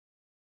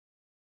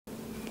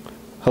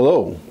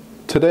Hello,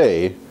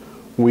 today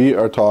we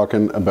are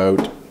talking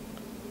about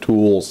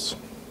tools.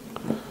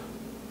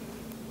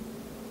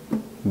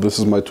 This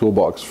is my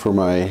toolbox for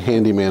my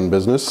handyman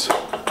business,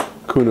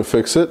 Cunha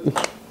Fix It.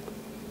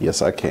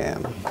 Yes, I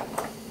can.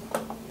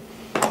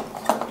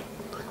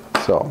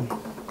 So,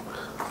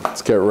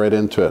 let's get right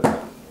into it.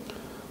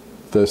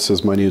 This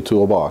is my new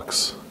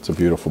toolbox. It's a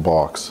beautiful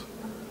box.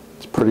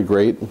 It's pretty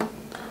great.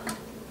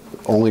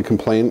 Only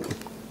complaint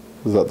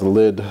is that the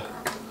lid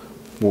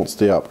won't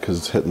stay up because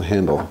it's hitting the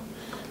handle.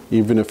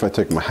 Even if I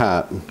take my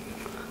hat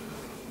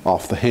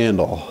off the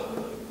handle,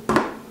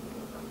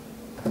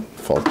 it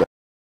falls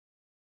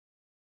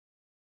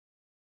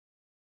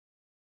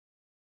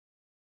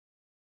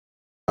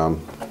down.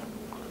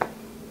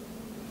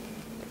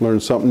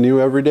 Learn something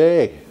new every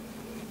day.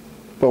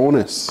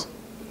 Bonus.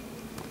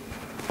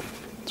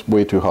 It's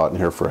way too hot in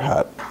here for a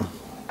hat.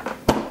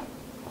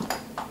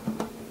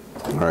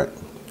 Alright,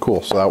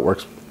 cool, so that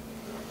works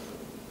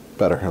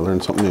better. I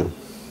learned something new.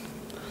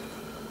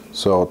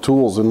 So,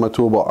 tools in my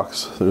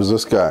toolbox. There's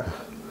this guy.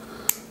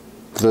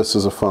 This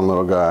is a fun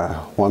little guy.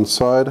 One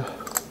side,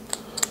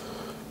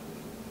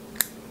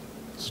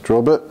 it's a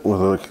drill bit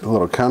with a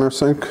little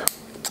countersink.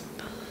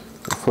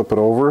 Flip it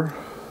over,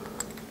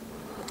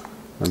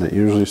 and it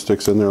usually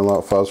sticks in there a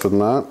lot faster than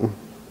that.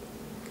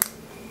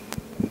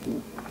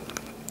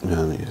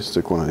 And you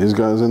stick one of these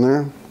guys in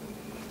there,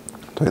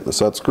 tighten the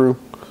set screw.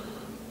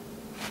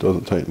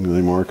 Doesn't tighten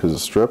anymore because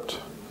it's stripped.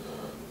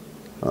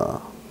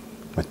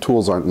 My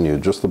tools aren't new,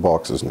 just the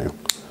box is new.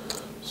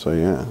 So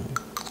yeah,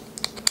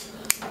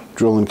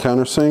 drill and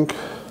countersink.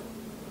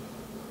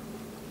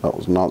 That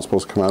was not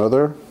supposed to come out of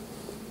there.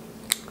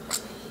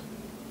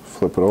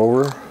 Flip it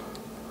over.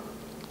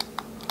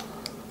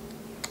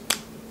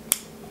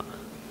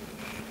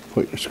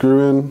 Put your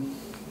screw in.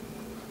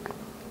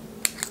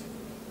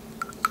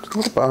 It's a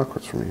little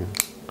backwards for me.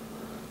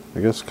 I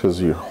guess because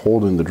you're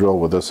holding the drill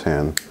with this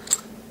hand.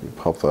 You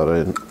pop that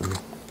in.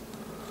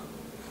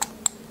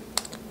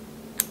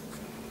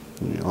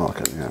 And you lock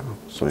it, yeah.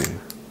 So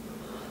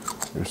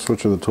you're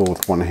switching the tool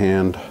with one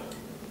hand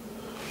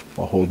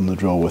while holding the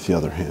drill with the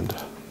other hand.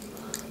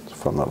 It's a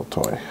fun little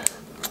toy.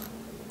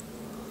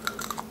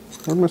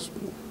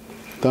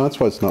 That's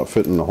why it's not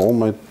fitting the hole.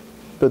 My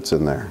bit's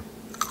in there.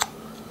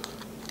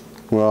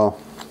 Well,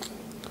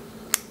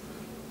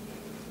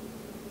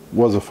 it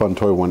was a fun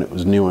toy when it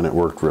was new and it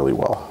worked really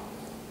well.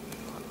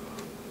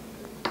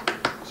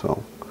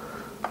 So,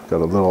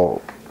 got a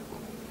little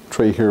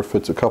tray here,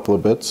 fits a couple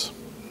of bits.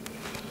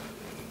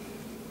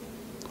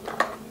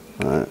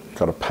 Alright,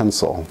 got a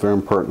pencil, very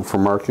important for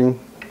marking.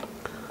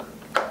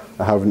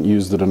 I haven't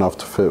used it enough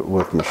to fit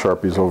with my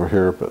Sharpies over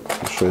here, but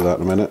I'll show you that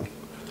in a minute.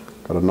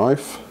 Got a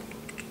knife.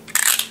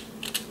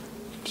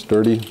 It's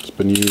dirty, it's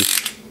been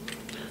used.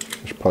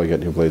 I should probably get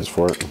new blades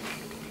for it.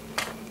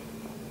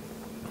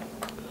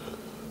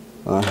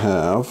 I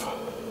have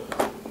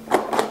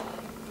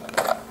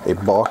a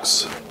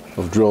box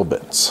of drill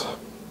bits.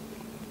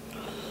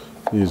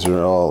 These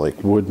are all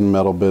like wooden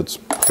metal bits,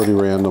 pretty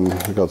random.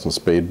 I got some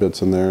spade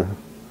bits in there.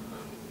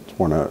 It's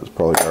worn out, it's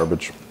probably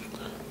garbage.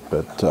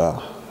 But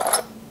I'm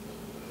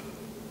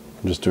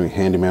just doing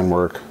handyman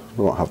work.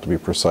 We don't have to be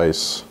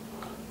precise.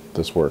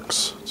 This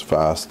works. It's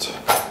fast.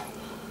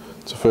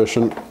 It's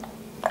efficient.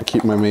 I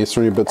keep my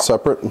masonry bits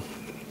separate.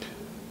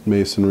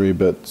 Masonry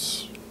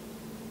bits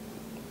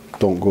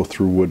don't go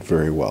through wood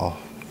very well.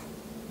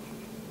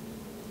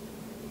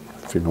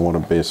 If you know what a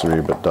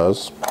masonry bit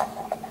does,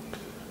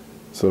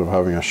 instead of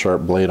having a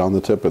sharp blade on the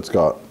tip, it's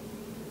got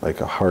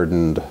like a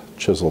hardened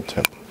chisel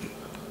tip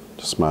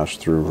to smash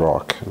through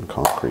rock and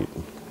concrete.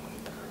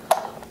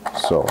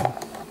 So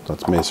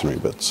that's masonry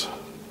bits.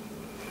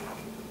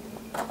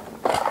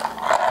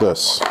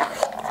 This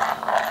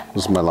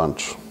is my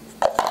lunch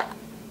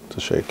to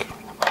shake.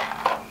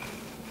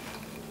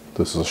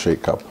 This is a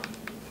shake cup.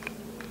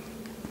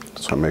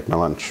 That's how I make my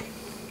lunch.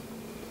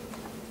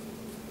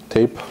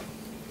 Tape.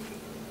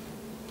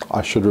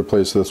 I should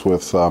replace this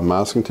with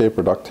masking tape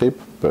or duct tape,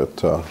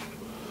 but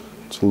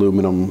it's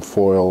aluminum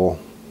foil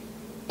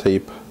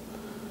tape.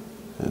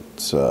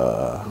 It's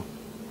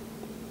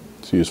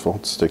useful.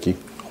 It's sticky.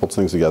 Holds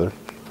things together.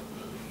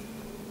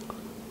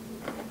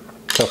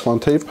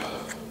 Teflon tape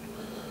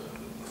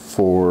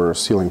for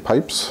sealing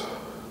pipes.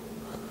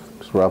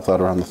 Just wrap that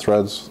around the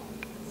threads.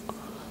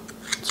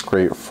 It's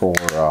great for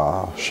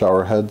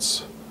shower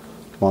heads,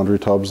 laundry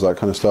tubs, that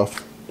kind of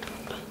stuff.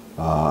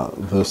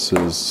 This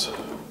is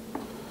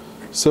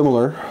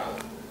similar.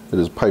 It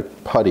is pipe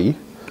putty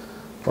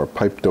or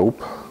pipe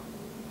dope.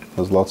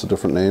 Has lots of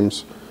different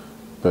names,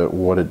 but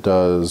what it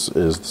does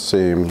is the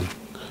same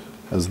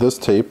as this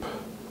tape,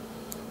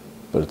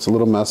 but it's a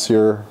little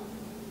messier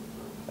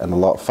and a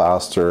lot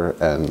faster,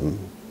 and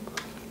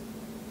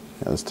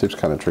this tape's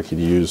kind of tricky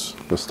to use.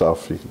 This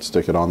stuff, you can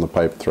stick it on the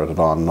pipe, thread it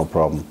on, no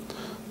problem.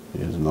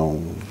 There's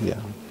no,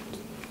 yeah,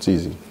 it's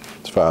easy,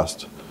 it's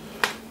fast,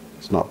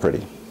 it's not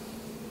pretty.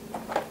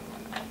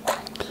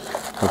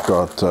 I've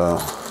got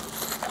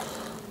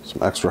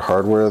some extra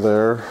hardware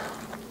there,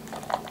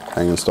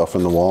 hanging stuff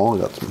in the wall.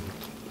 I got some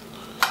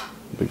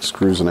big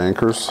screws and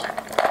anchors.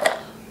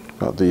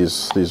 Got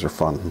these are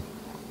fun.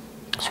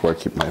 That's where I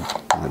keep my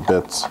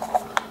bits.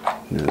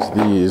 Here's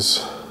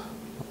these,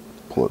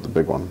 pull out the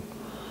big one.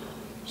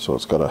 So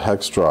it's got a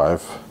hex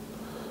drive,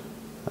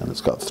 and it's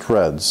got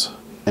threads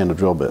and a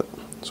drill bit.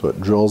 So it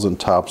drills and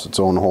taps its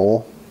own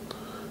hole,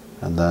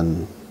 and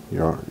then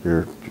you're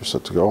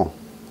set to go.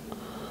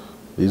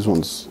 These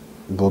ones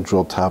will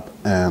drill, tap,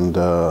 and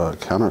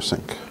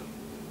countersink.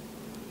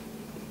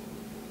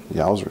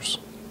 Yowzers.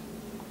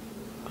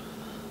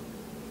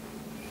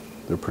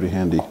 They're pretty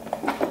handy.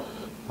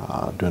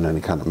 Doing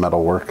any kind of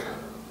metal work.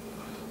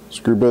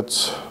 Screw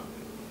bits,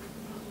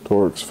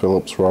 Torx,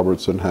 Phillips,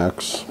 Robertson,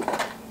 hex.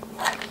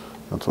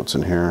 That's what's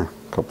in here.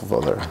 A couple of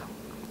other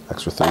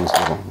extra things,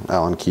 little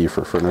Allen key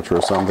for furniture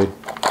assembly.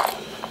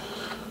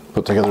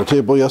 Put together a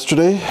table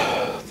yesterday.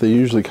 They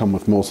usually come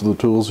with most of the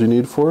tools you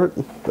need for it,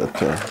 but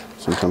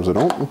sometimes they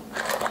don't.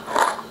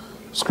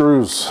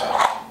 Screws,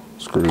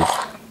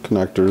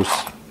 connectors,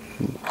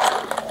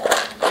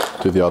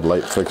 do the odd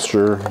light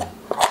fixture,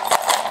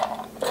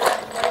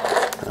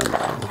 and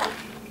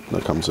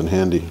that comes in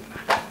handy.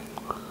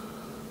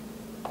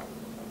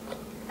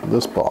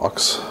 This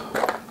box,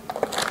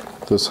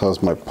 this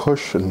has my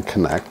push and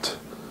connect.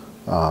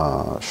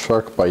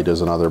 Shark Bite is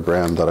another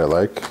brand that I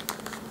like,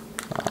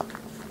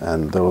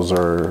 and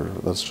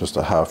that's just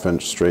a 1/2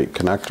 inch straight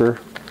connector.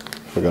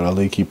 If I got a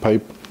leaky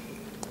pipe,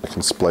 I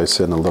can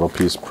splice in a little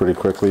piece pretty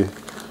quickly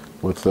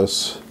with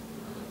this.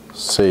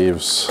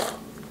 Saves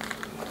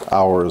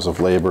hours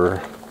of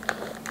labor,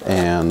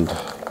 and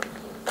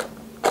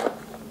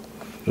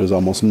there's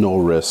almost no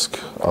risk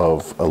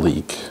of a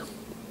leak.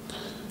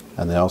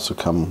 And they also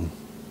come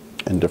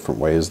in different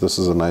ways. This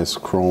is a nice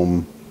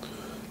chrome.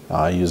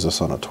 I use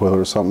this on a toilet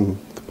or something.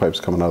 The pipe's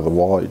coming out of the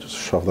wall, you just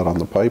shove that on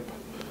the pipe.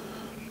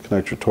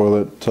 Connect your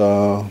toilet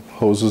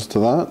hoses to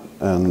that,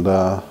 and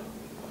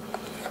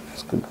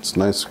it's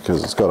nice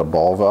because it's got a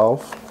ball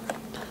valve.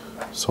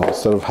 So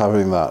instead of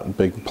having that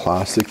big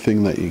plastic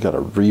thing that you got to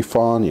reef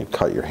on, you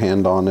cut your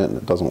hand on it and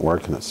it doesn't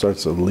work and it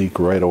starts to leak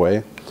right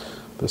away.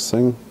 This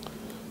thing,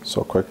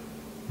 so quick,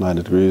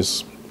 90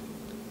 degrees,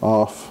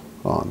 off,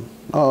 on,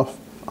 off,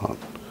 on,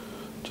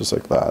 just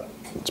like that.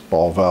 It's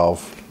ball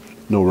valve,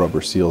 no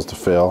rubber seals to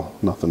fail,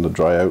 nothing to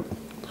dry out,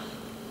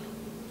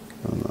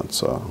 and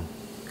that's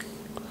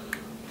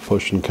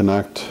push and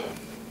connect.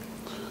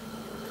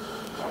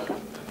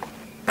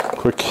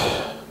 Quick,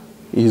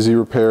 easy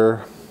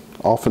repair.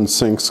 Often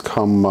sinks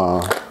come,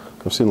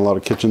 I've seen a lot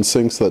of kitchen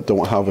sinks that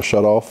don't have a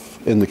shut off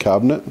in the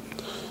cabinet.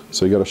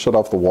 So you got to shut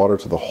off the water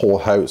to the whole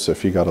house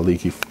if you got a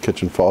leaky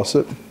kitchen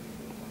faucet.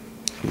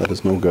 That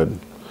is no good.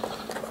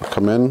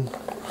 Come in,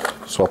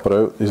 swap it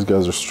out. These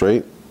guys are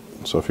straight.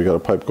 So if you got a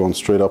pipe going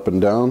straight up and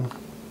down,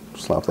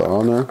 slap that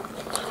on there.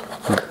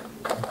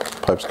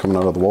 Pipe's coming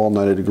out of the wall,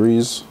 90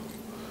 degrees.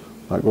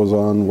 That goes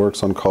on,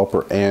 works on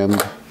copper and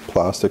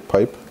plastic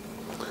pipe.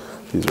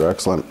 These are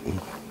excellent.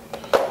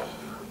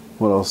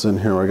 What else in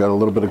here? I got a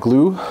little bit of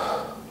glue,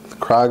 the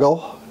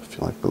Craggle, if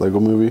you like the Lego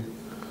movie.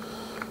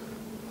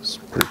 It's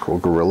pretty cool.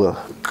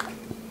 Gorilla.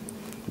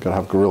 You gotta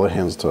have gorilla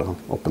hands to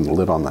open the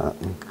lid on that.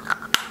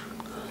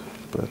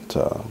 But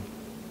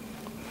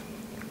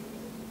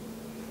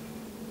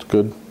it's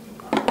good.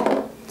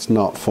 It's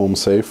not foam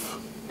safe.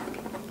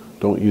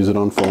 Don't use it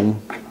on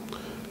foam.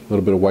 A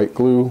little bit of white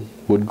glue,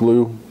 wood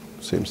glue,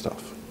 same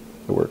stuff.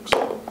 It works.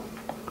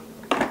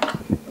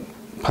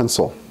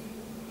 Pencil.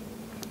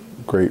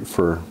 Great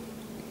for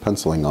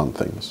penciling on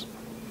things,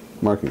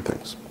 marking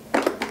things.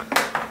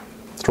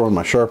 Throwing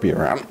my Sharpie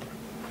around.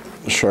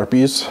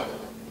 Sharpies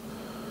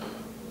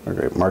are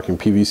great. Marking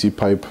PVC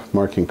pipe,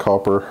 marking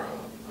copper,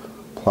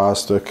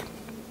 plastic.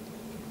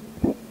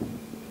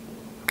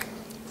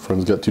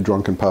 Friends get too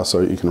drunk and pass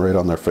out, you can write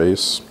on their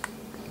face,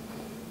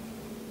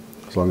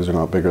 as long as they're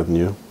not bigger than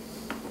you.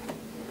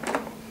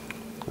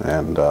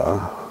 And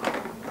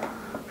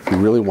if you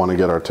really want to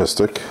get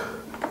artistic,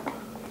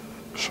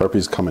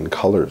 Sharpies come in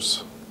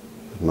colors,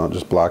 not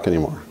just black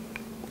anymore.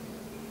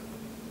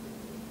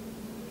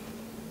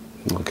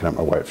 I'm looking at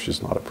my wife,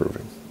 she's not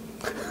approving.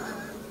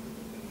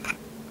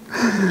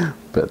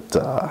 But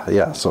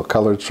yeah, so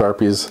colored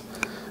Sharpies.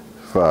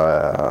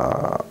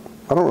 I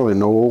don't really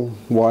know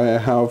why I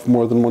have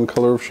more than one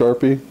color of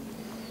Sharpie,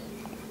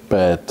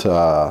 but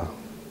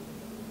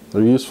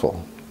they're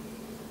useful.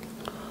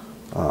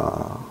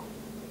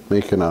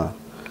 Making a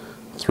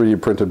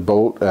 3D printed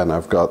boat, and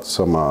I've got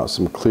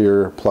some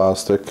clear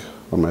plastic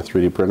on my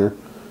 3D printer,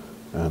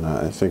 and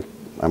I think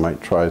I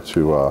might try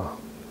to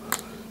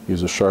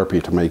use a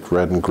Sharpie to make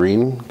red and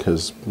green,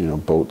 because you know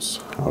boats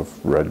have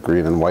red,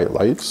 green, and white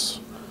lights.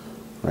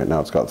 Right now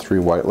it's got 3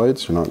 white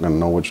lights. You're not going to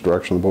know which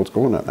direction the boat's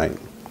going at night.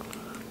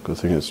 Good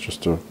thing it's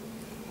just a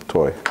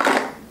toy.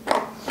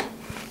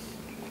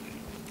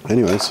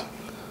 Anyways,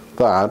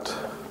 that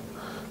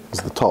is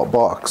the top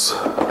box.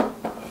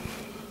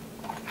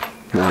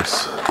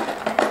 Nice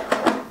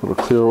little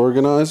clear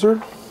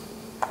organizer.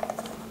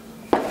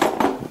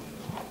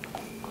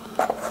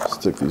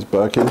 Stick these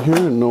back in here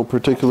in no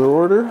particular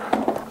order.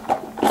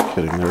 Just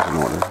kidding, there's an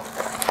order.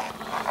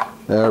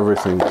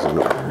 Everything's in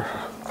order.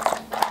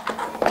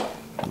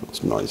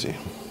 It's noisy.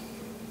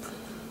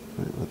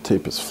 The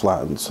tape is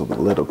flattened so the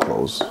lid will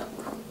close.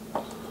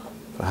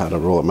 If I had a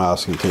roll of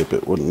masking tape,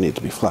 it wouldn't need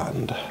to be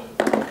flattened.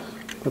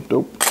 But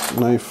nope,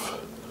 knife,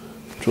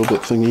 drill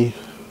bit thingy,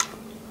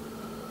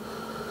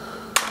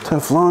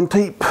 Teflon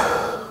tape.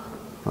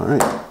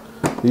 Alright,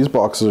 these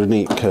boxes are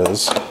neat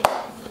because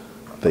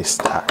they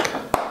stack.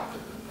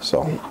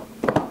 So,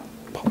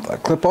 pop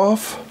that clip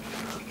off,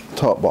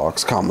 top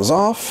box comes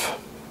off.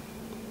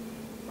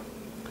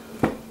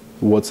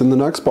 What's in the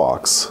next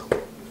box?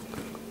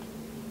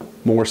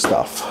 More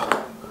stuff.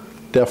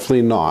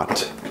 Definitely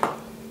not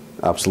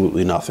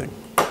absolutely nothing.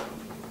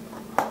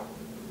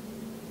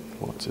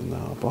 What's in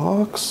that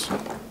box?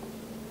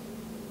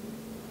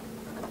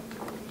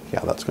 Yeah,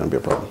 that's going to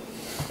be a problem.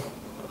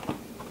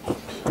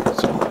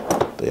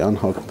 So they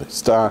unhook, they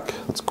stack.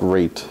 That's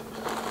great.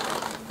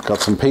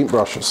 Got some paint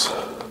brushes.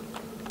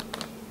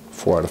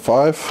 4 out of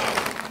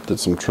 5. Did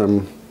some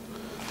trim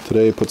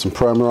today, put some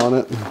primer on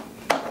it.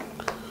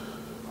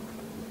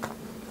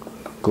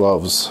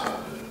 Gloves.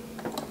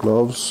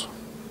 Gloves.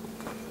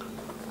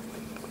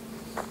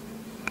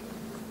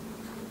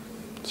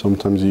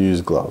 Sometimes you use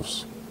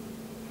gloves.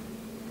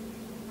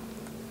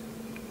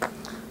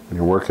 When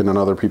you're working in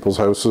other people's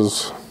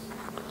houses,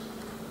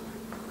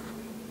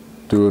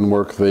 doing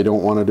work they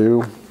don't want to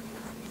do,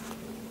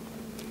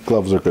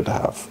 gloves are good to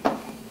have.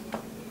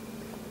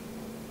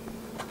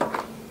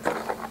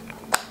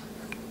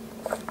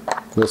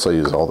 This I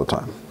use all the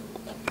time.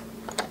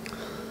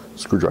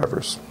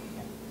 Screwdrivers.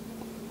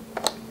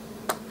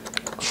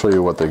 I'll show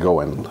you what they go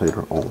in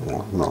later. Oh,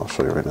 no, I'll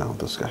show you right now.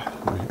 This guy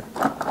right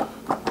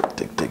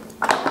here. Dig.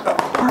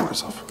 Harm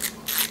myself.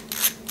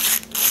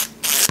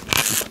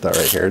 Put that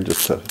right here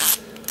just to.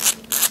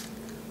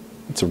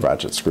 It's a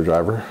ratchet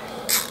screwdriver.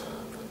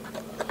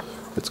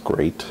 It's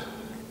great.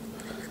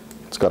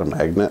 It's got a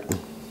magnet.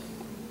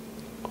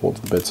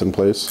 Holds the bits in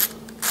place.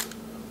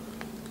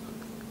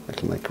 I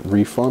can like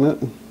reef on it,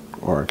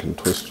 or I can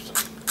twist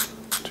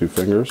 2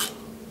 fingers.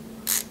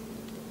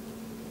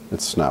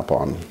 It's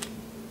snap-on.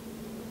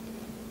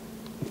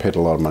 I paid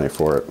a lot of money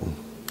for it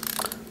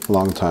a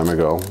long time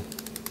ago.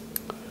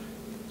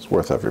 It's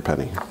worth every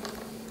penny.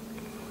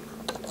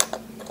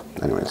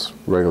 Anyways,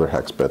 regular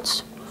hex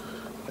bits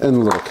in the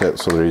little kit,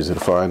 so they're easy to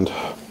find.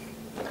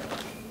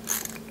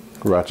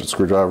 Ratchet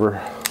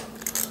screwdriver.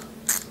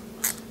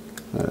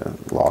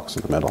 Locks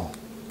in the middle.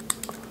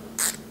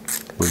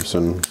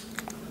 Loosen,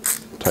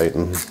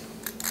 tighten.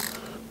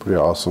 Pretty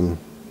awesome.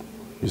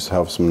 Used to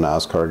have some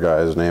NASCAR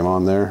guy's name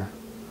on there.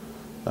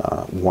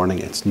 Warning,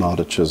 it's not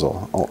a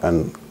chisel. Oh,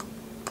 and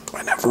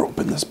I never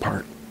opened this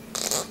part.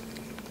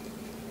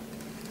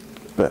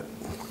 But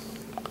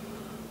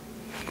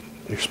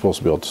you're supposed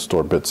to be able to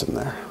store bits in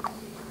there.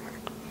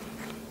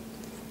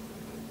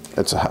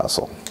 It's a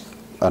hassle.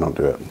 I don't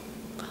do it.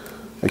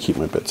 I keep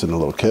my bits in a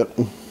little kit.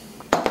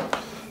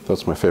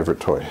 That's my favorite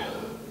toy.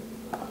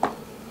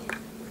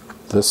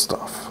 This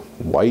stuff.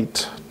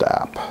 White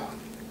DAP.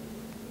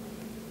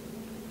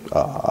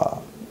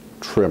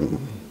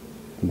 Trim,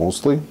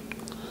 mostly.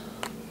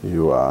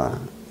 You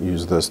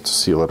use this to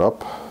seal it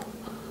up.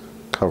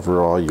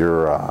 Cover all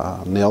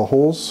your nail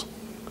holes.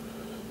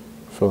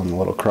 Fill in the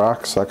little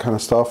cracks, that kind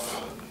of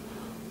stuff.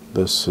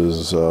 This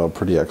is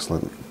pretty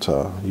excellent,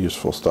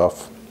 useful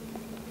stuff.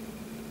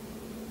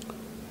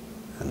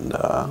 And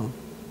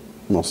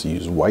mostly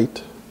use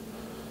white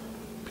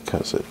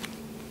because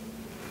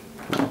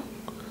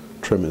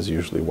trim is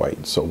usually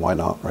white, so why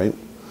not, right?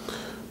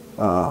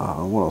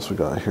 What else we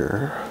got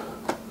here?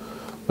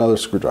 Another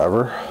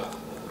screwdriver.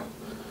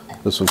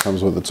 This one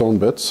comes with its own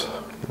bits.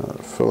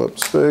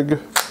 Phillips big,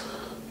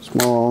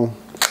 small,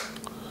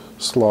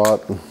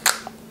 slot,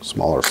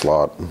 smaller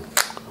slot.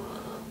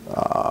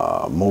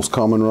 Most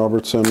common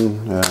Robertson,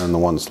 and the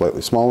one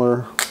slightly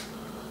smaller.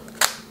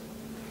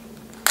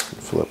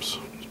 Phillips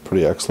is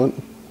pretty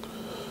excellent.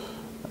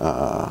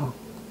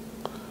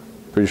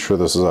 Pretty sure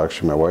this is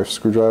actually my wife's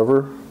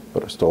screwdriver,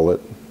 but I stole it.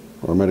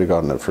 Or I might have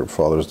gotten it for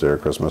Father's Day or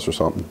Christmas or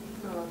something.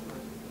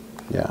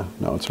 Yeah,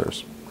 no, it's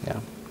hers. Yeah,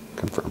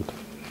 confirmed.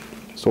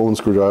 Stolen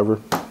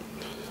screwdriver.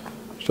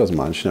 She doesn't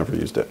mind, she never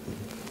used it.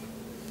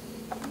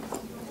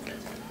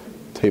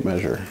 Tape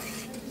measure.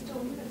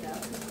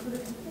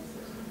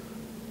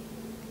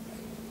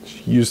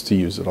 She used to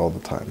use it all the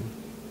time.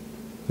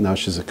 Now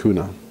she's a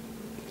Cunha,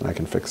 and I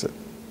can fix it.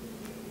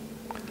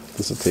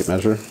 This is a tape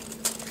measure.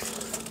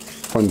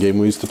 Fun game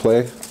we used to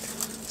play.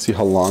 See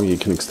how long you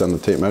can extend the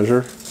tape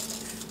measure.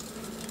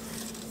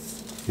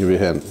 Give you a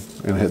hint.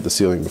 I'm going to hit the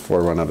ceiling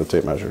before I run out of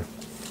tape measure.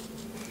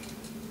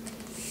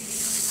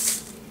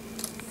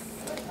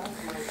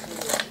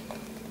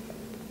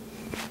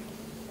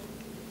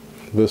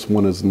 This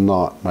one is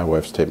not my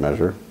wife's tape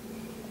measure.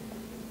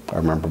 I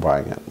remember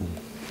buying it.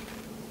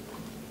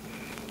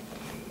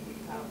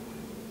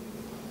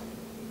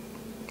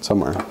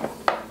 Somewhere.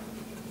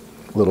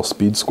 Little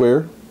speed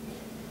square.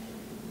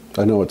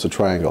 I know it's a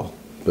triangle,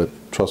 but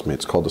trust me,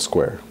 it's called a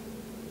square.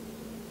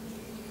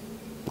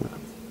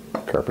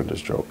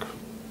 Carpenter's joke.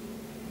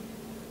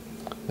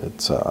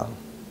 It's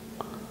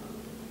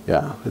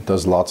yeah, it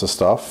does lots of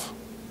stuff.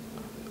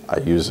 I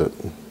use it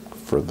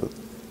for the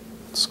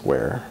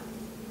square,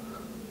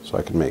 so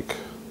I can make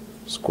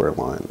square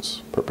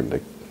lines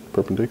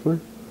perpendicular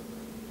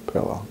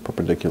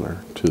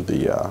to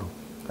the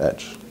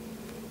edge.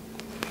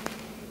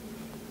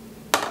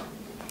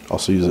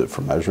 Also use it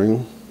for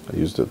measuring. I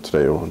used it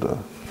today with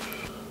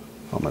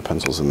all my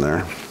pencils in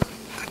there.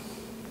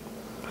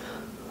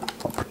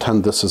 I'll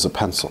pretend this is a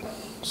pencil.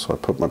 So I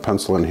put my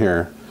pencil in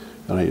here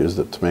and I used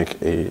it to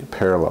make a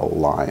parallel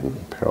line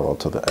parallel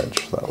to the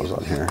edge that was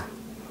on here.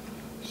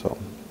 So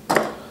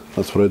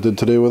that's what I did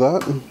today with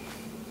that.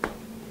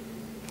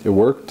 It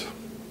worked.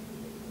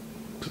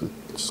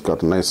 It's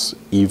got a nice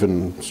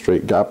even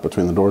straight gap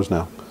between the doors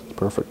now. It's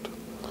perfect.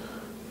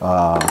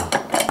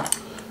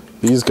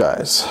 These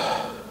guys,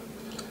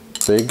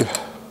 big,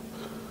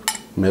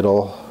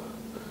 middle,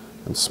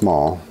 and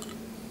small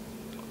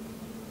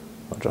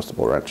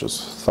adjustable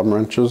wrenches. Thumb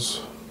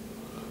wrenches.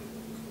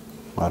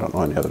 I don't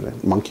know any other name.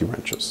 Monkey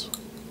wrenches.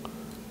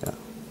 Yeah.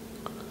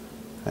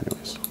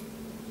 Anyways,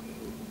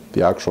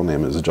 the actual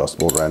name is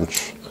adjustable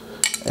wrench,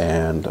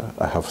 and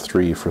I have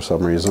 3 for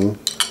some reason.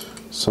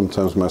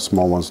 Sometimes my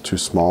small one's too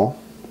small.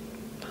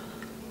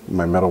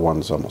 My middle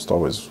one's almost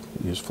always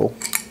useful.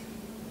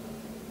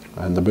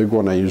 And the big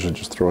one I usually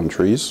just throw in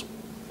trees.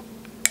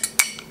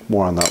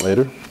 More on that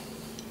later.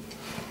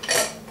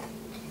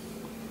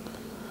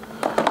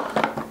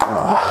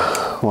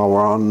 While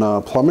we're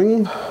on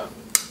plumbing,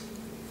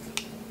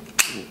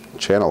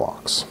 channel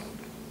locks.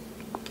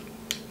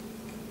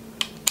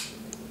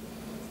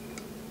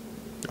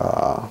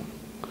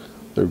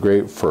 They're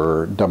great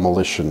for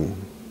demolition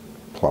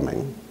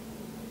plumbing.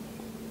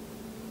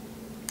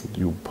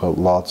 You put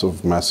lots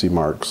of messy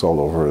marks all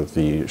over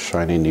the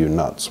shiny new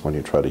nuts when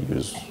you try to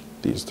use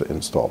these to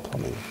install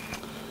plumbing.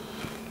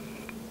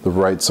 The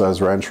right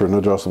size wrench or an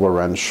adjustable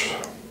wrench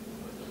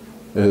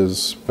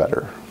is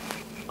better,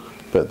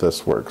 but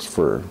this works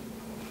for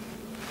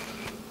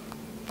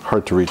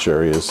hard to reach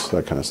areas,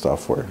 that kind of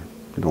stuff where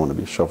you don't want to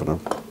be shoving a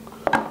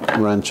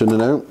wrench in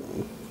and out.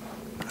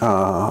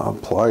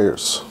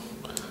 Pliers,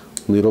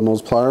 needle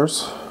nose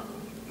pliers,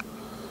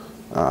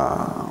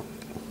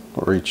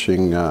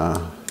 reaching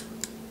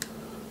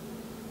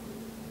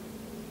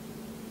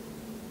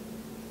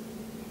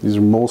these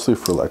are mostly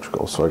for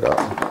electrical, so I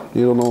got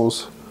needle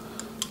nose,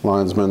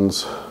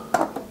 linesman's,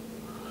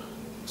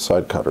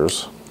 side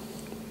cutters.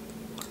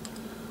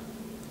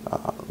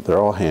 They're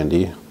all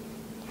handy.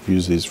 I've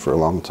used these for a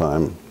long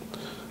time.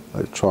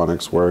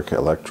 Electronics work,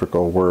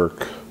 electrical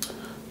work,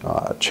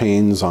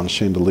 chains on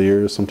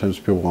chandeliers. Sometimes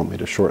people want me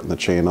to shorten the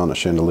chain on a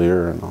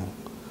chandelier, and I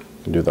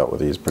can do that with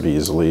these pretty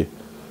easily,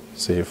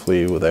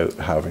 safely, without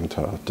having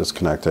to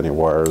disconnect any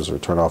wires or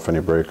turn off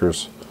any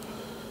breakers.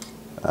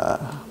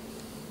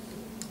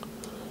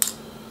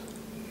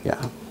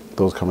 Yeah,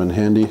 those come in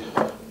handy.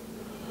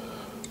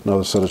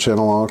 Another set of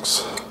channel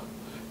locks.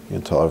 You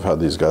can tell I've had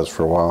these guys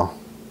for a while.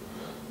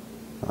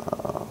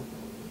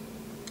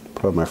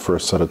 Probably my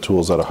first set of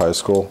tools out of high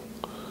school.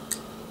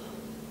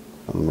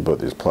 I don't know about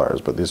these pliers,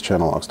 but these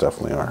channel locks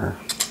definitely are.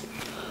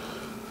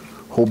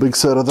 Whole big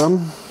set of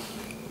them.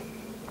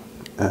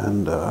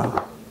 And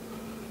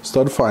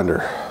stud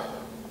finder.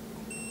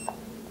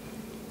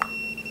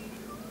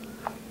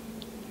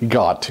 You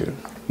got to.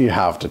 You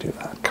have to do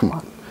that. Come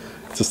on.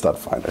 It's a stud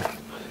finder.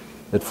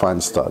 It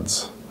finds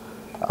studs.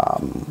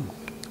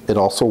 It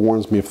also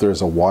warns me if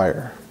there's a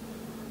wire.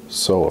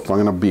 So if I'm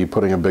going to be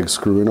putting a big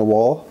screw in a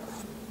wall,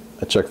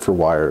 I check for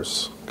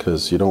wires,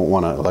 because you don't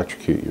want to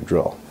electrocute your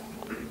drill.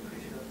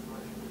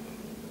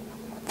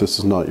 This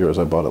is not yours.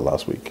 I bought it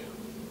last week.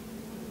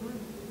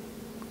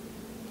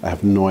 I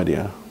have no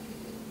idea.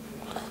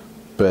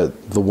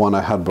 But the one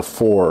I had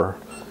before,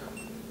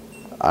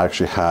 I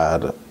actually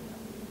had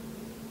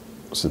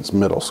since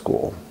middle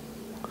school.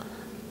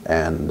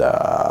 And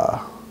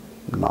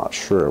I'm not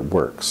sure it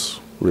works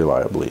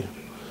reliably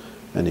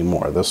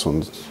anymore. This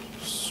one's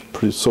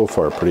so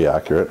far pretty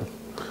accurate.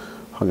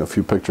 Hung a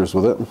few pictures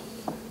with it.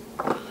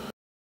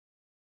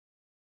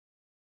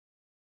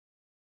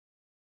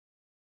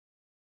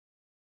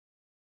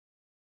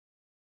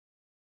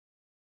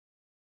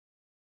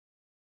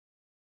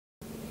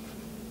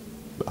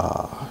 You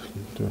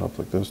can do it up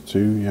like this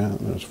too. Yeah,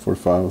 there's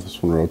 45.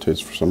 This one rotates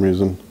for some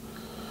reason.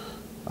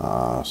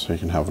 So you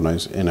can have a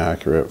nice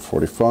inaccurate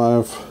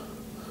 45,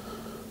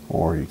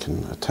 or you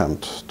can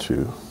attempt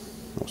to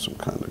have some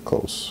kind of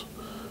close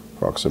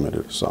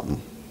proximity to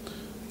something.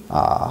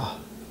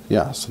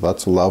 Yeah, so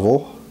that's a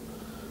level.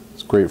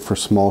 It's great for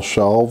small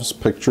shelves,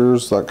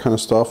 pictures, that kind of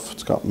stuff.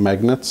 It's got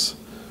magnets.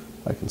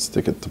 I can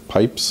stick it to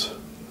pipes,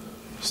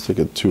 stick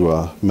it to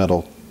a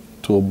metal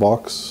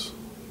toolbox,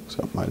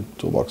 except my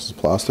toolbox is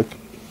plastic.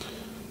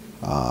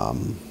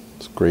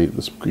 It's great.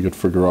 It's good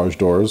for garage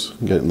doors,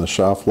 getting the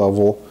shaft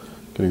level,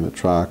 getting the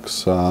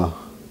tracks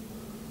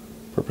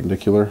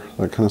perpendicular,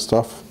 that kind of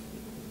stuff.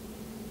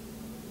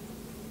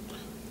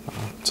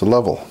 It's a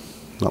level.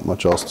 Not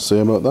much else to say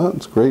about that.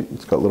 It's great.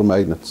 It's got little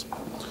magnets.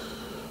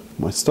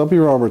 My stubby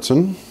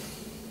Robertson.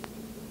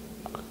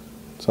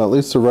 It's at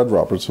least a red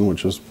Robertson,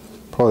 which is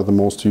probably the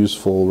most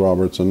useful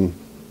Robertson,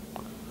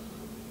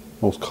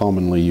 most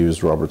commonly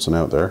used Robertson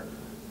out there.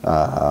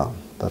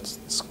 That's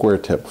square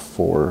tip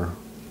for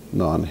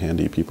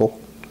non-handy people.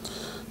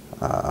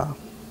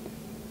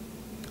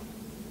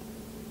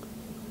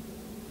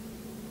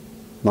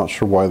 Not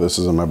sure why this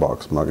is in my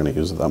box. I'm not going to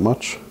use it that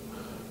much.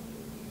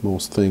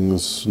 Most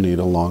things need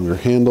a longer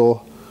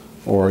handle,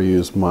 or I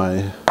use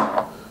my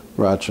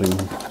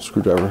ratcheting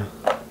screwdriver.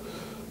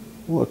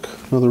 Look,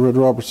 another red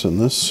Robertson.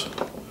 This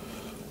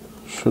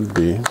should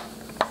be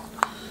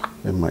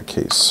in my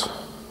case.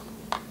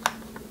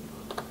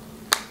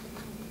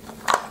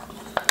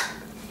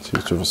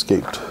 Seems to have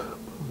escaped.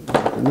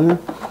 In there.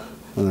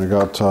 And I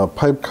got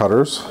pipe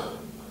cutters.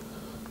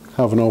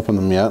 Haven't opened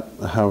them yet.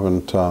 I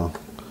haven't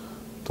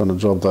done a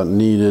job that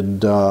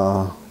needed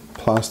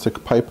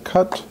plastic pipe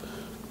cut,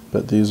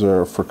 but these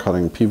are for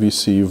cutting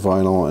PVC,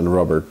 vinyl, and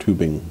rubber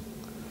tubing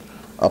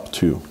up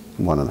to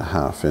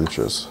 1.5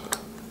 inches,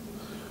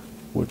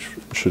 which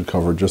should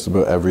cover just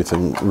about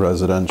everything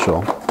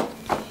residential.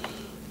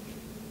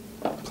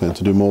 Plan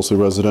to do mostly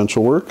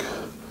residential work.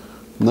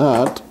 And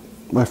that,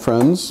 my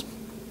friends,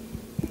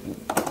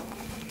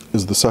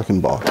 is the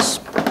second box.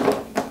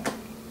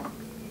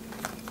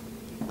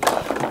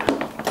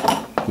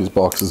 These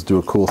boxes do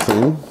a cool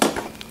thing.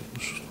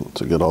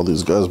 To get all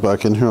these guys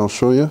back in here, I'll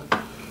show you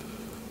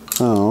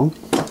how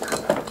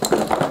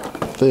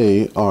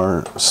they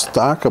are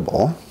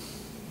stackable,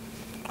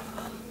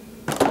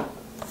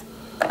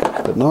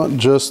 but not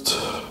just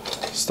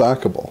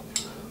stackable,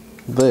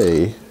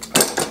 they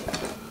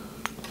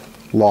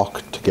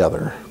lock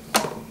together.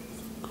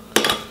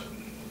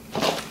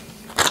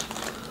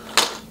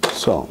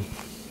 So,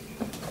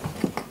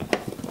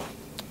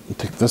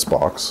 take this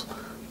box,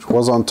 which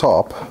was on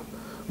top,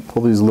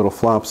 pull these little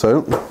flaps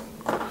out,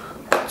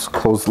 just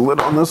close the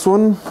lid on this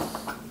one.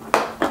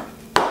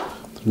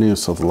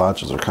 So the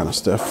latches are kind of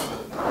stiff.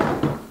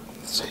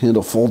 This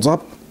handle folds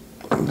up,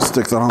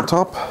 stick that on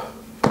top,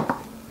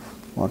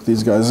 lock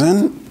these guys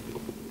in,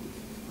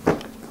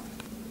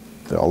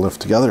 they all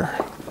lift together.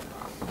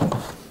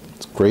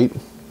 It's great.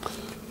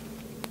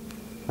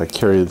 I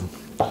carry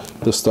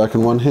this stack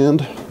in one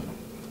hand,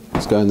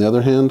 this guy in the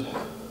other hand,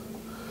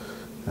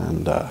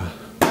 and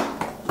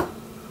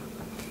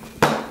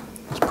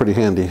it's pretty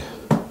handy.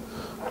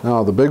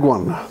 Now the big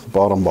one, the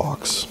bottom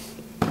box.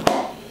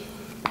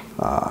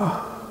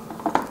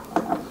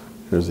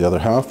 Here's the other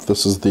half.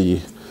 This is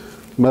the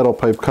metal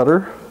pipe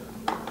cutter.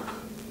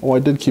 Oh, I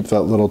did keep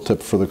that little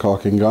tip for the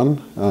caulking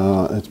gun.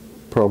 It's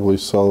probably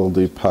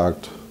solidly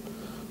packed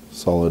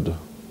solid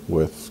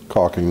with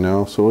caulking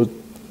now, so it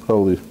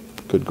probably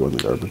could go in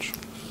the garbage.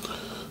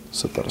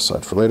 Set that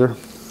aside for later.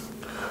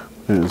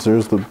 And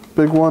there's the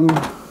big one.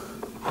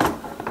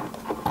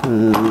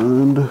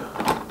 And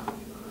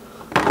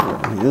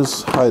there he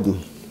is,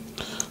 hiding.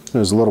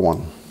 There's a little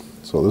one.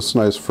 So this is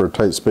nice for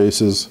tight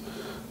spaces.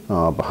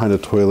 Behind a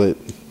toilet,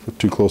 if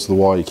too close to the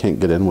wall, you can't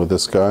get in with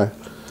this guy.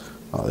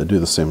 They do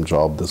the same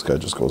job. This guy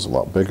just goes a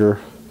lot bigger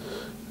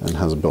and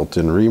has a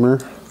built-in reamer.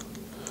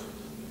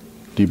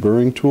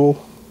 Deburring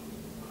tool.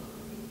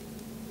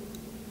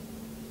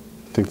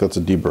 I think that's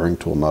a deburring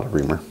tool, not a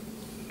reamer.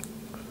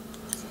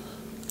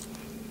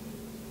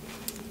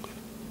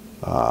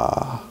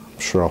 I'm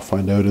sure I'll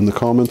find out in the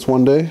comments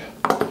one day.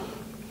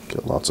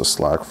 Get lots of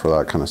slack for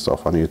that kind of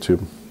stuff on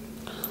YouTube.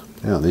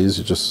 Yeah, these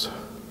you just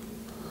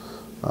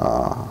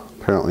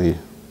apparently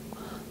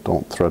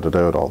don't thread it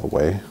out all the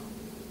way,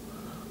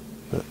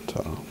 but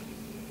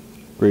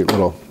great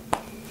little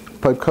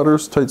pipe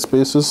cutters, tight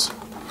spaces,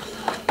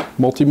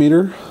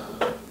 multimeter.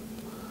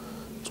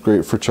 It's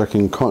great for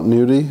checking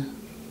continuity,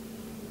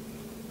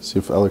 see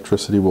if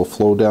electricity will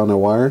flow down a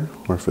wire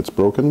or if it's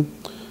broken.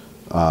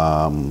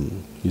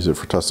 Use it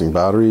for testing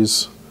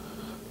batteries,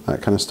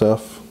 that kind of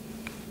stuff.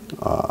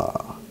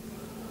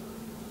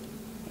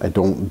 I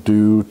don't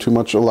do too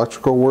much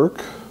electrical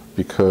work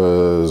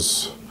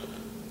because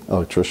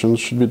electricians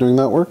should be doing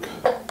that work,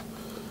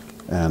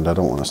 and I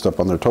don't want to step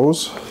on their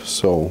toes,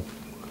 so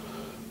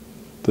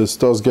this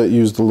does get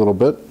used a little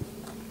bit.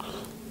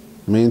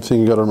 Main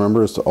thing you got to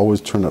remember is to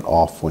always turn it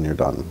off when you're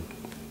done.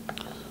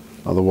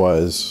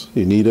 Otherwise,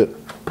 you need it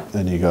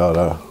and you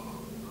gotta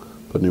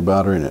put a new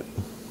battery in it.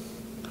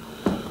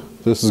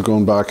 This is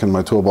going back in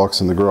my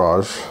toolbox in the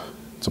garage.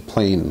 It's a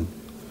plane.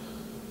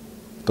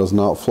 It does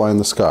not fly in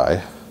the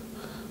sky.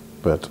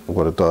 But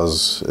what it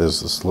does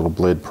is this little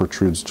blade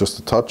protrudes just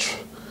a touch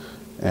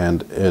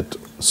and it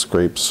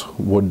scrapes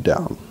wood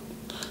down.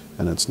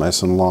 And it's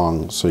nice and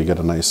long, so you get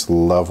a nice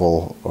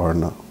level, or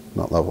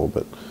not level,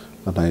 but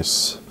a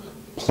nice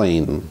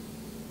plain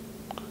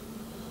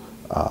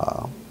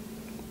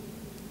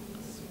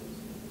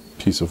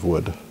piece of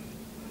wood.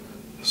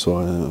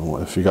 So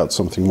if you got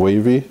something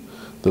wavy,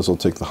 this will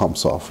take the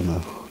humps off in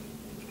a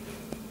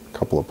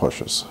couple of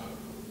pushes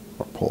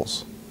or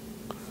pulls.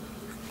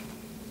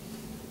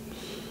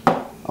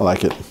 I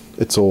like it.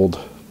 It's old.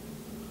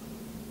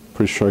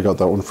 Pretty sure I got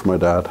that one from my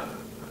dad.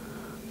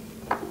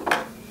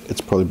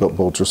 It's probably built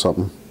bolts or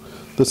something.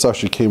 This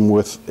actually came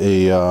with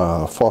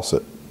a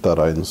faucet that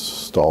I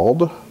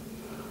installed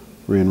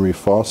Re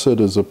faucet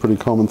is a pretty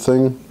common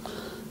thing.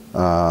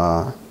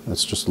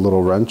 It's just a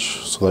little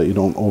wrench so that you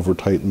don't over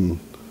tighten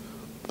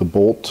the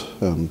bolt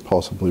and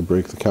possibly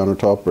break the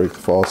countertop, break the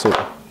faucet.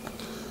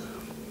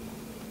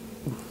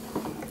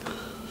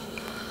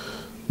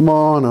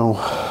 Mono.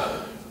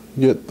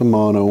 Get the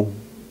mono.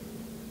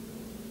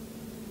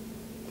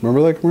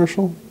 Remember that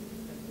commercial?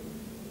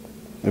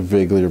 I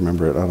vaguely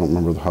remember it. I don't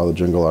remember how the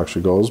jingle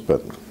actually goes,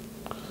 but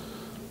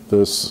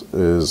this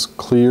is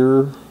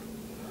clear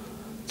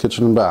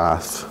kitchen and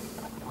bath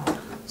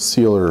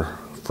sealer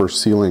for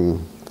sealing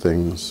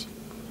things.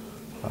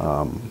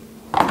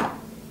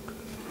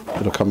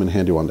 It'll come in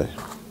handy one day.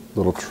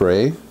 Little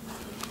tray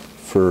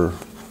for...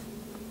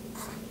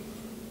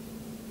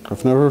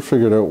 I've never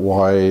figured out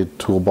why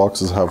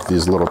toolboxes have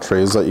these little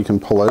trays that you can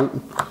pull out.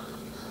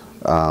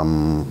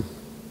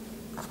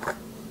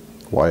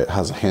 Why it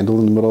has a handle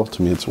in the middle.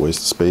 To me it's a waste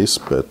of space,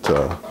 but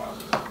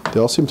they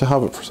all seem to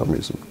have it for some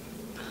reason.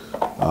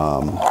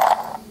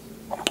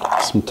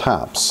 Some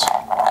taps.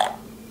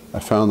 I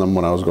found them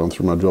when I was going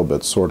through my drill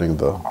bits, sorting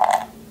the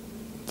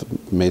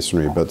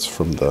masonry bits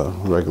from the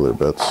regular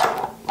bits.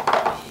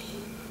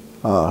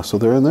 So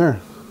they're in there.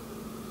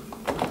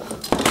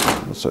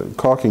 It's a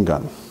caulking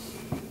gun.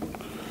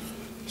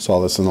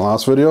 Saw this in the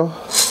last video.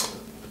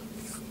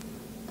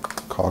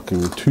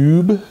 Caulking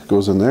tube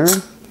goes in there.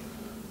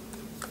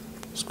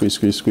 Squeeze,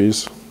 squeeze,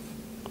 squeeze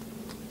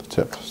the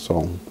tip.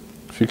 So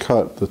if you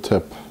cut the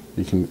tip,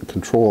 you can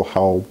control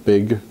how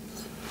big,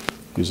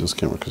 use this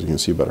camera because you can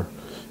see better.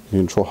 You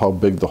can control how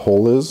big the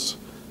hole is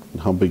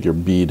and how big your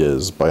bead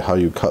is by how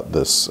you cut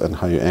this and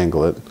how you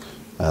angle it.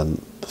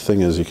 And the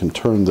thing is, you can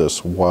turn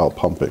this while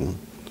pumping.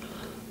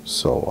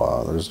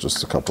 So there's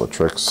just a couple of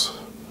tricks.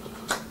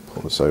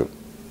 Pull this out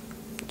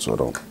so I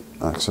don't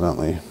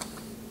accidentally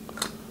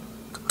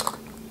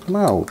come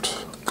out.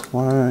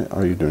 Why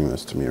are you doing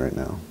this to me right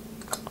now?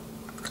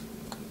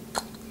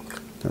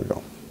 There we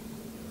go.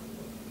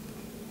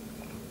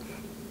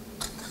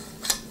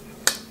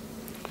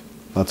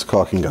 That's a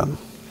caulking gun.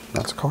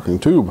 That's a caulking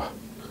tube.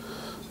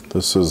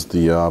 This is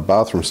the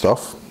bathroom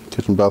stuff.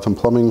 Kitchen, bathroom,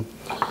 plumbing.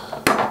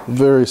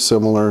 Very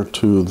similar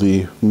to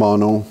the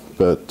mono,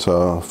 but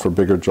for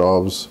bigger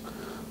jobs.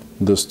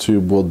 This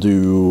tube will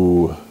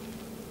do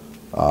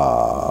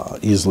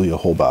easily a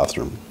whole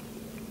bathroom.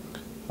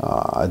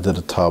 I did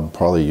a tub,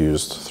 probably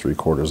used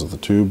 3/4 of the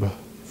tube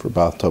for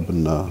bathtub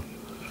in the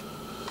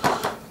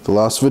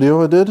last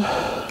video I did.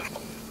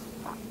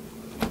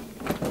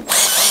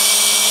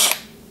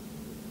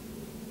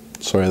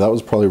 Sorry, that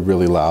was probably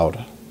really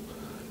loud.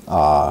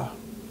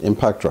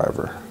 Impact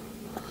driver.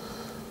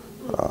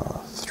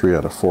 3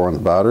 out of 4 on the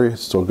battery,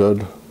 still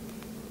good.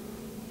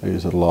 I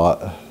use it a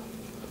lot.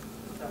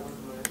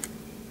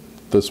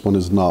 This one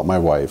is not my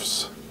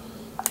wife's.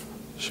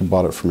 She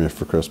bought it for me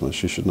for Christmas.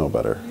 She should know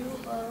better.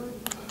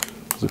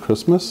 Is it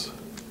Christmas?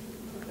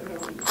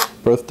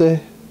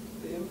 Birthday?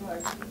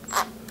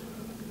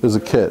 There's a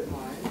kit.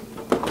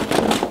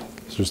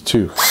 So there's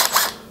 2.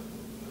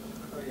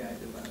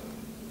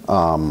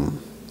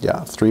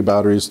 Yeah, 3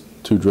 batteries,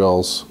 2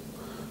 drills,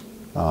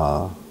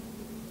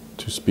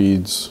 2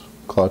 speeds,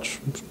 clutch.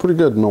 It's pretty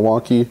good.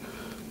 Milwaukee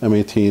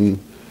M18.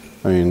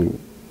 I mean,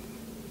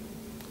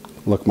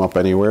 look them up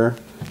anywhere,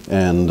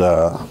 and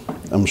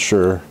I'm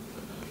sure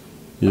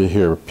you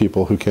hear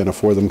people who can't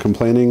afford them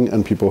complaining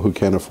and people who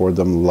can't afford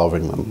them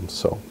loving them.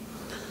 So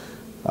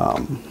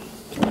I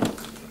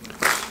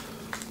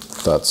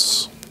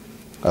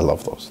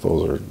love those.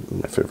 Those are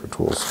my favorite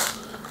tools.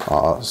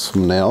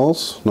 Some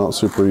nails, not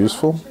super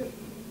useful.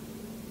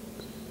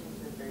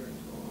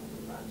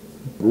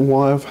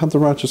 Well, I've had the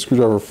ratchet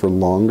screwdriver for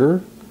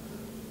longer.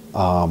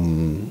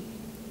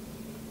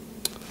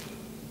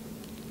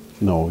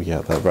 No, yeah,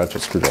 that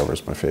ratchet screwdriver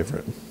is my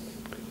favorite.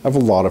 I have a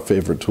lot of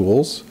favorite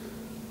tools.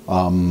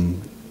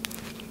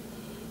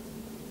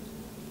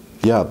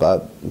 Yeah,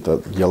 that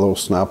yellow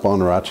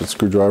snap-on ratchet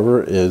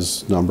screwdriver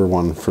is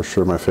 #1 for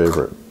sure, my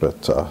favorite.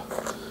 But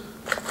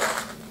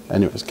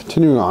anyways,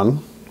 continuing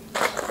on.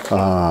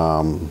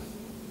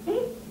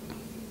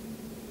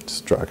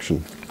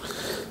 Distraction.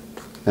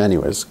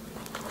 Anyways,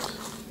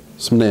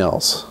 some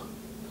nails.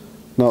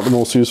 Not the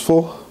most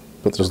useful,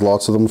 but there's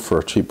lots of them for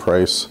a cheap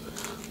price.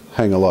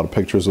 Hang a lot of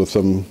pictures with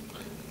them.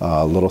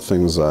 Little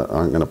things that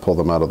aren't going to pull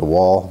them out of the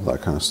wall.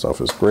 That kind of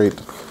stuff is great.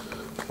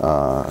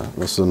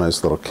 This is a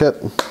nice little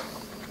kit.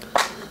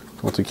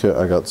 Multi-kit.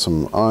 I got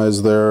some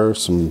eyes there,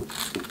 some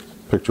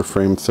picture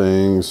frame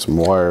things, some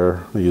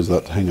wire. I used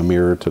that to hang a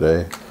mirror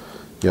today.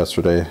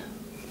 Yesterday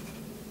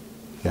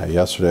I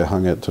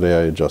hung it. Today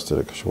I adjusted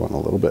it because she went a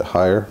little bit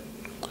higher.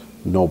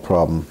 No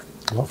problem.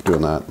 Love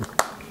doing that.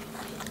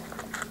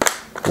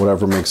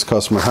 Whatever makes the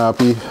customer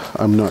happy.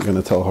 I'm not going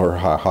to tell her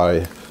how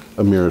high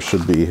a mirror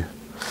should be,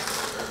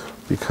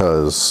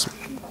 because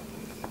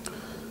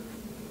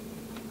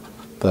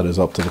that is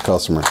up to the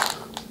customer.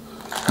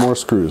 More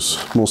screws,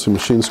 mostly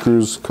machine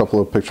screws, a couple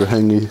of picture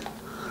hangy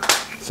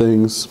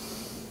things.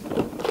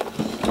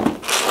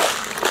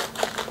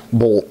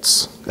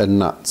 Bolts and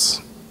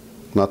nuts.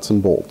 Nuts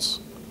and bolts.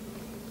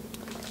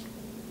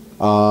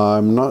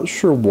 I'm not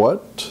sure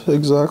what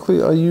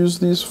exactly I use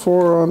these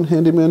for on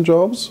handyman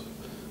jobs,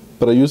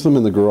 but I use them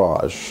in the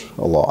garage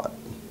a lot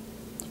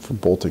for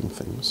bolting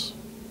things.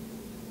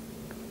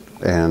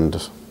 And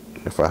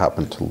if I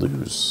happen to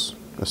lose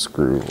a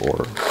screw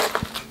or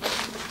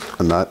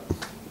a nut,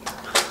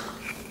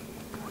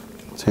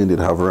 it's handy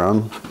to have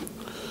around.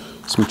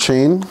 Some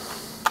chain.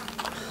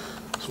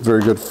 It's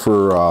very good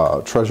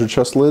for treasure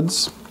chest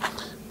lids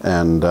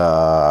and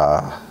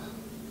other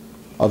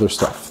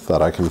stuff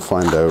that I can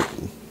find out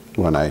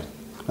when I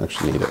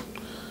actually need it.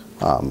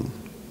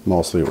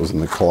 Mostly it was in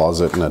the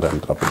closet and it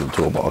ended up in the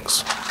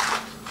toolbox.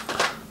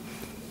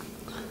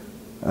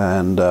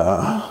 And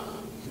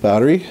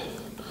battery.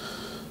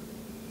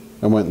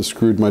 I went and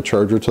screwed my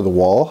charger to the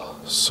wall,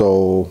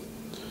 so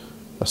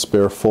a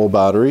spare full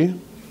battery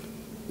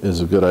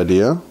is a good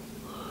idea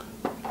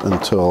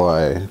until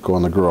I go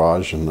in the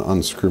garage and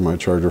unscrew my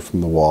charger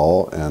from the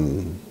wall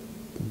and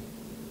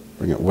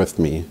bring it with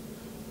me.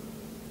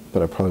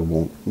 But I probably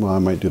won't. Well, I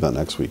might do that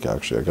next week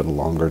actually. I got a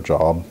longer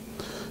job.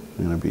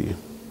 I'm going to be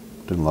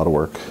doing a lot of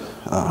work.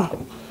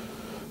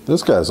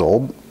 This guy's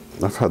old.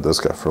 I've had this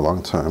guy for a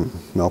long time.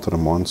 Melted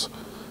him once.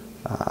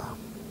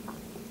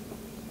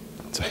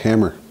 It's a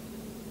hammer.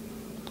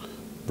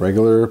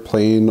 Regular,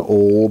 plain,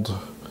 old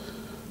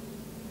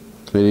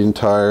Canadian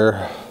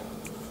Tire.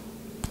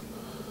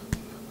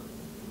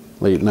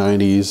 Late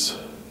 90s.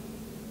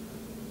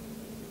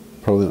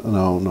 Probably,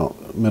 no,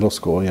 middle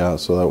school, yeah,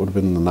 so that would have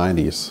been in the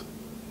 90s.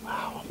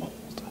 Wow,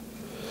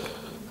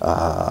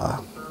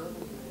 I'm old.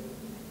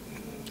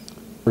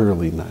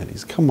 Early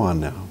 90s. Come on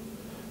now.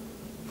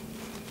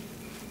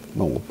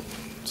 I'm old.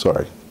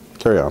 Sorry.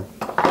 Carry on.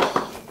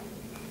 A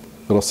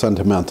little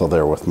sentimental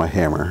there with my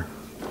hammer.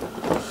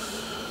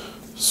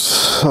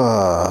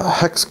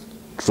 Hex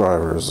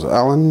drivers.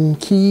 Allen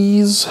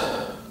keys.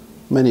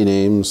 Many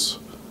names.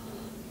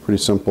 Pretty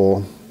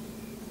simple.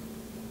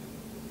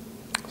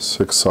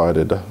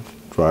 6-sided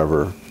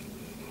driver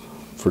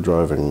for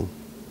driving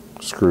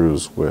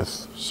screws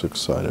with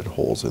 6-sided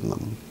holes in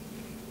them.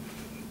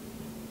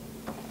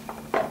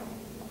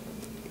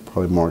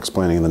 Probably more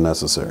explaining than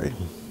necessary.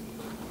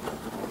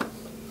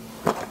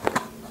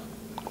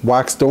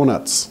 Wax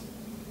donuts,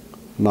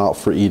 not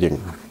for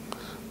eating.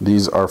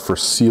 These are for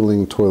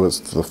sealing toilets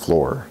to the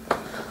floor.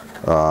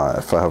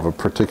 If I have a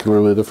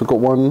particularly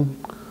difficult one,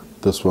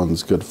 this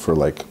one's good for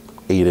like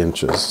 8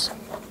 inches.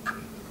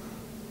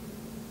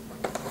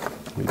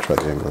 Let me try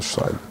the English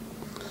side.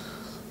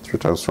 3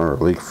 times stronger,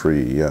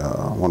 leak-free,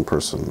 one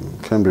person,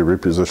 can be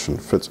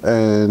repositioned, fits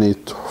any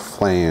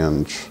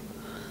flange.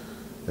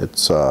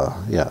 It's,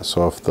 yeah,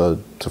 so if the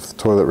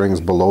toilet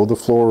rings below the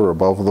floor or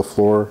above the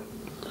floor,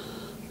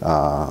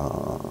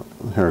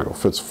 here we go,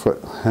 fits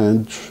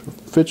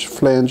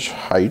flange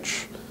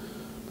height,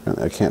 and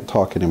I can't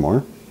talk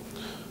anymore,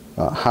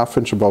 1/2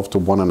 inch above to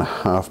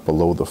 1.5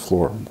 below the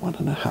floor.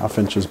 1.5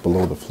 inches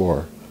below the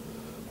floor.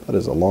 That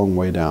is a long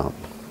way down.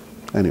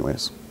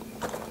 Anyways,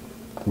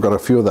 I've got a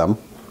few of them,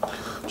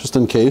 just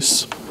in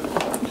case.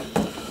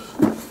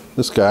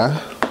 This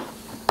guy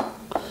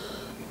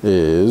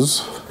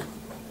is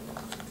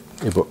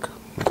a book.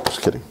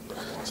 Just kidding.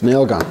 It's a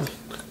nail gun.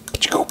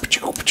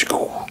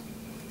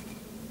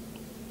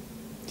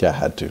 Yeah, I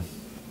had to.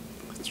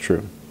 It's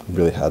true. I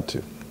really had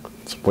to.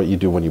 It's what you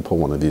do when you pull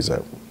one of these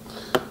out.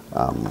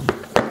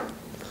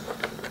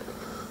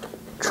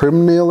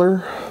 Trim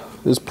nailer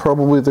is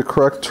probably the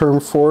correct term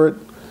for it.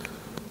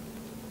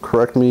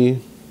 Correct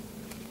me,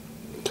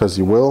 because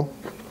you will.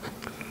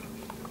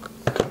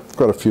 I've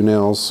got a few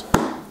nails.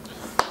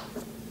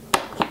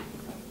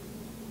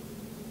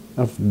 I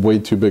have way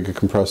too big a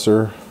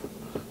compressor,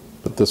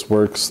 but this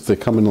works. They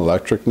come in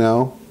electric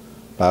now.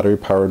 Battery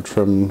powered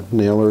trim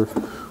nailer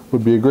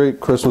would be a great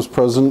Christmas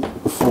present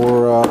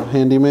for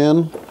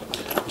handyman.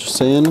 Just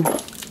saying.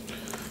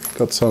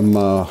 Got some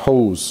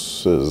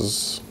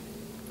hoses.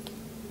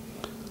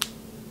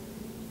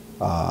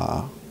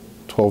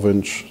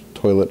 12-inch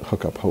toilet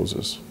hookup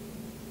hoses.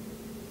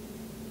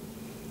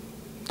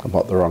 I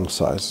bought the wrong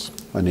size.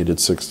 I needed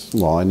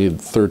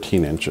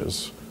 13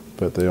 inches,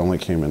 but they only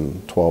came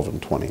in 12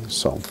 and 20.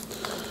 So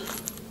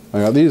I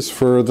got these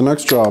for the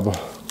next job.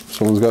 If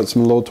someone's got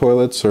some low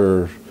toilets,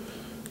 or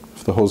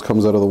if the hose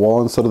comes out of the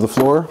wall instead of the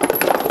floor,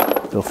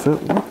 they'll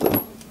fit. What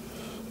the?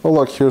 Oh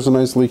look, here's a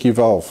nice leaky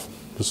valve.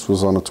 This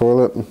was on a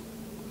toilet.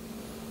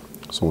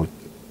 Someone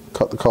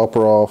cut the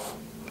copper off,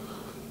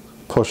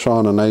 push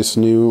on a nice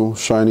new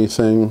shiny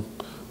thing.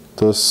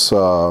 This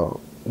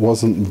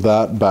wasn't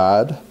that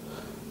bad,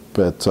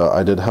 but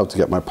I did have to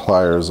get my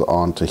pliers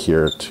onto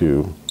here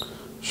to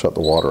shut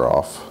the water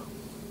off.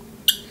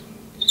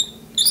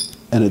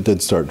 And it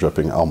did start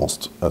dripping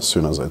almost as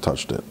soon as I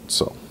touched it.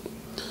 So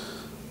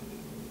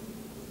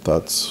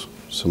that's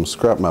some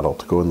scrap metal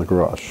to go in the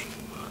garage.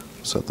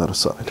 Set that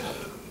aside.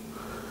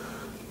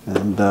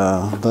 And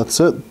that's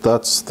it.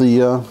 That's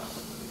the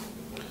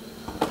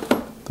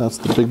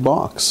big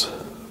box.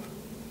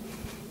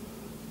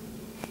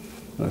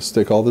 I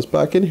stick all this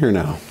back in here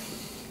now.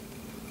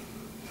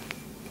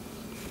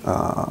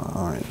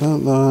 All right,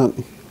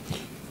 that.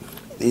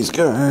 these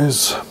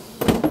guys.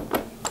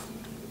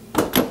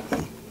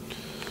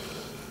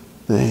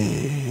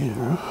 They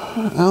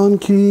are Allen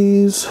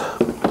keys,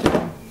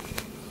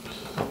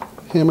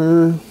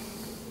 hammer.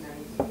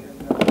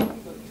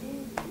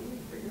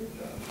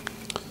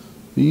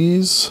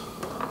 These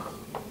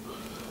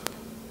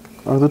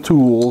are the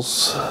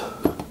tools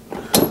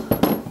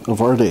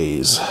of our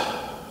days.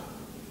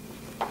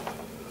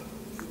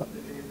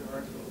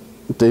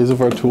 Days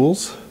of our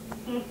tools?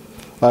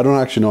 I don't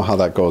actually know how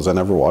that goes. I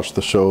never watched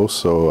the show,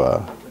 so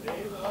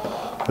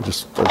I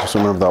just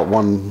remember that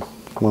one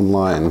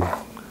line.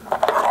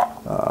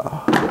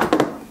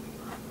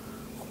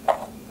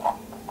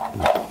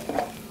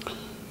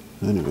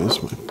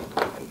 Anyways, my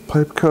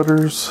pipe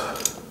cutters,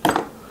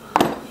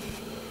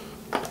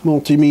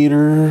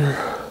 multimeter,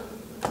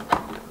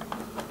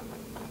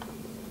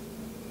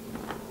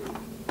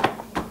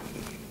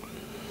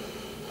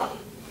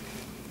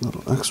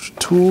 little extra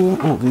tool.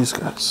 Oh, these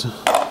guys.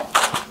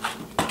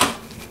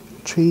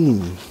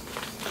 Chain,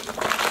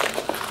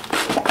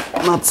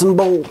 nuts and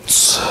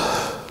bolts,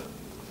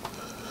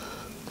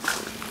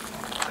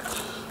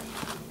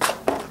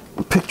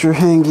 picture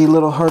hangy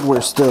little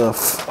hardware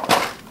stuff.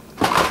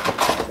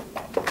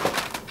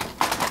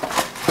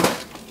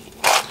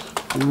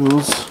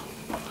 Tools,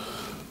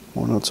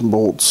 more nuts and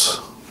bolts,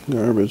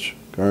 garbage,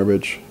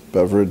 beverage,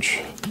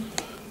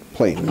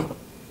 plate. I'm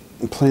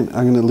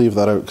going to leave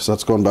that out because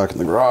that's going back in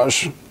the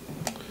garage.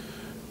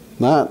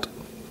 That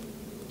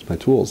is my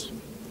tools.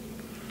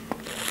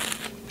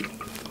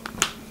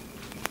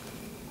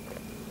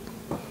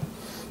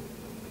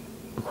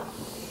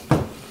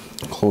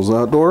 Close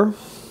that door.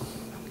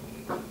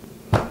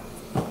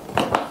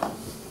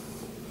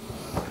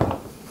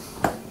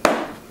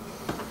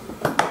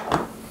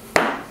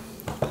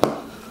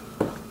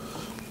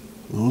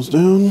 Those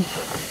down.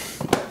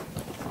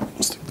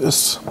 Stick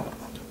this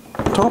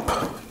on top.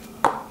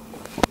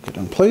 Lock it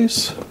in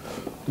place.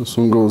 This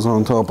one goes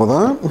on top of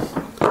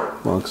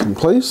that. Locks in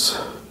place.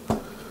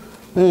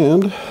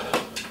 And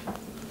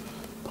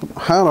put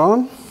my hat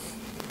on.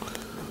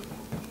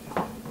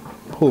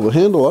 Pull the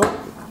handle up.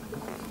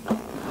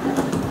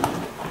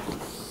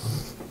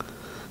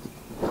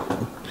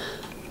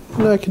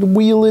 And I can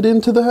wheel it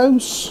into the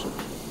house.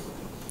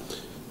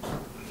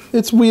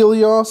 It's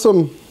wheelie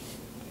awesome.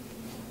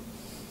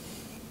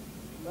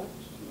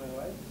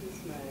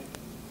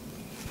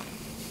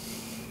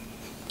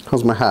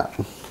 How's my hat?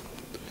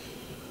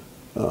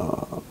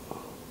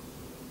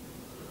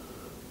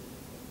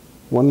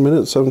 1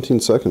 minute, 17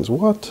 seconds.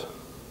 What?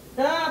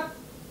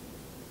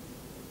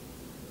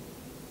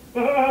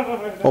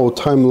 Oh,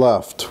 time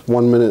left.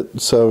 1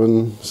 minute,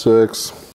 7, 6.